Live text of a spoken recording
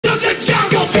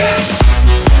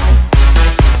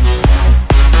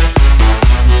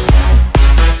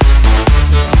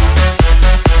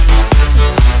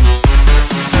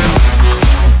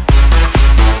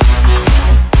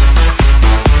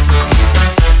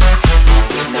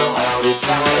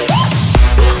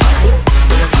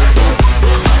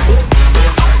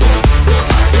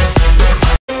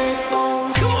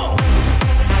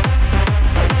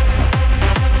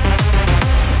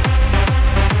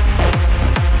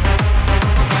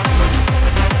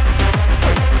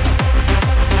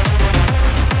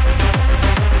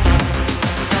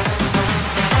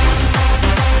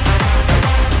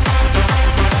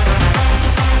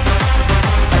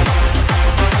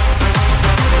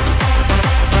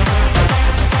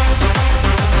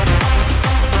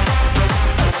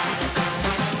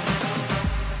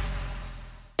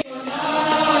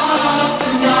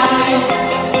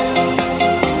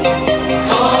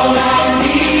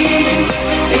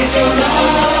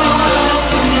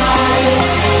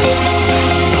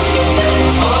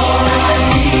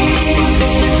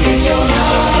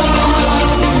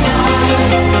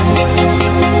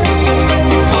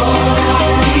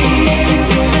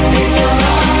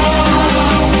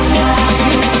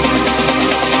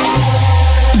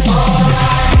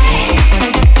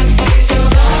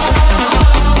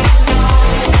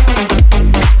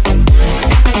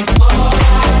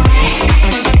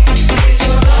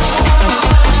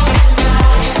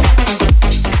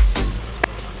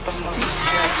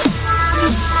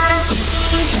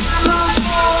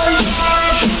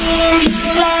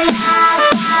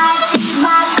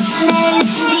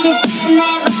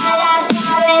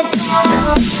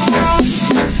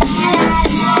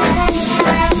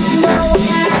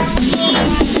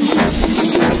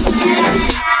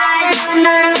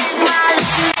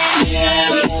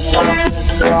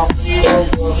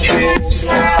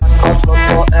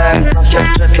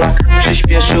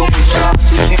przyspieszył mój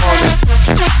czas, już nie możesz.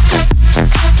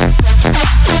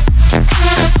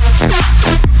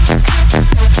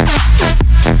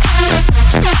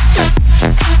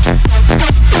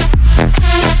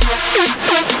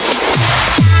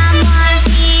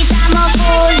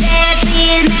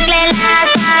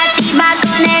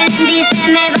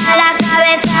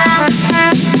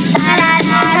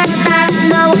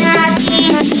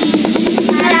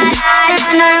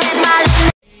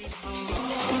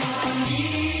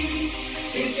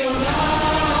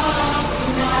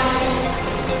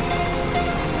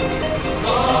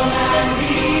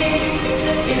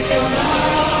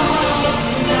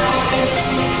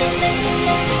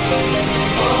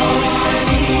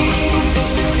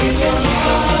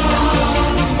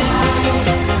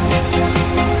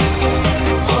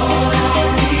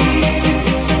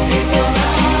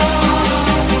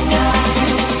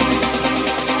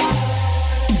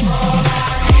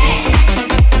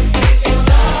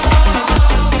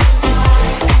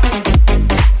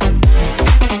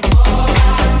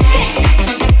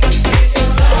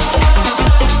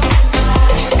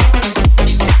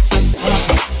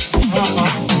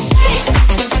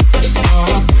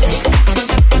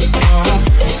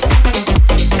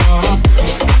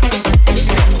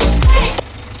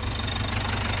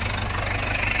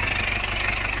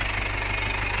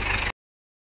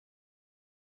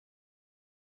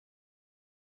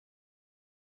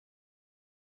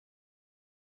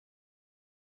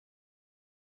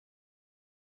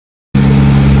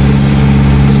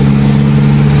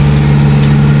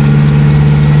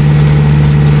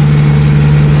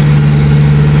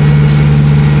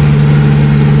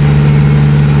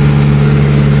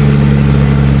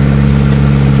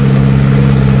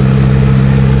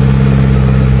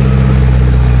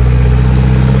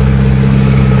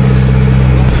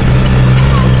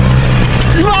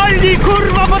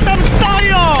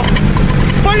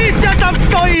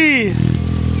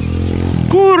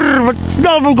 Kurwa,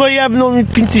 znowu go jebną i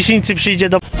 5000 przyjdzie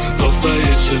do... Dostaje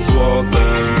się złotem.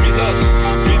 Midas,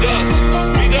 Midas,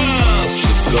 Midas.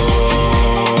 Wszystko,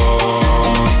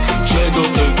 czego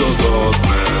tylko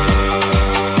godne.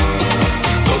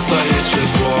 Dostaje się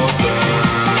złotem.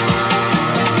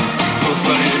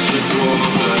 Dostaje się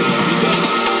złotem. Midas,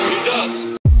 Midas.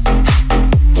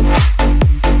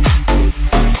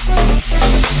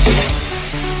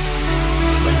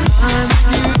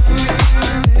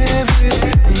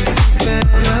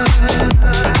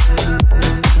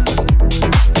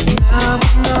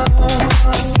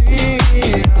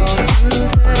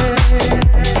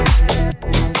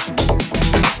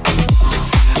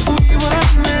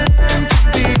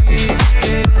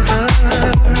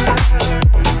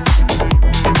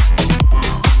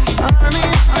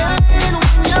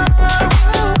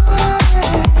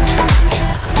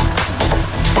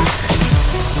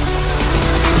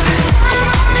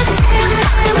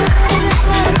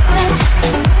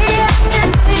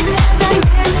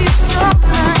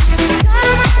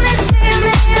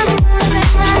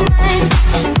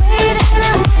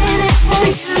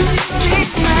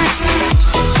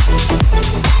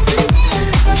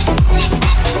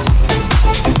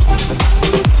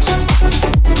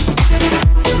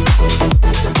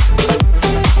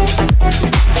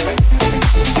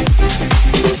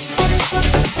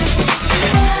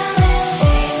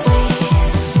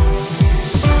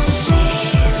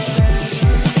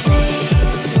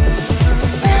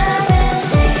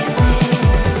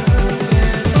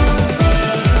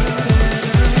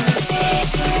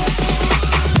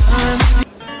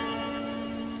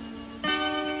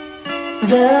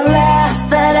 The last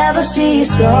that ever she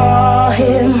saw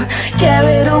him,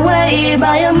 carried away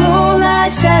by a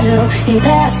moonlight shadow. He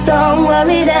passed on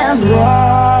worried and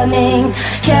warning,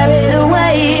 carried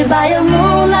away by a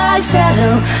moonlight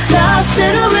shadow. Lost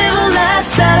in a river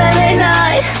last Saturday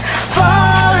night,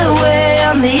 far away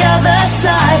on the other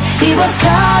side. He was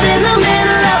caught in the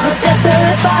middle of a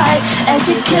desperate fight, and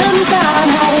she couldn't find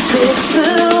how to push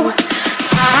through.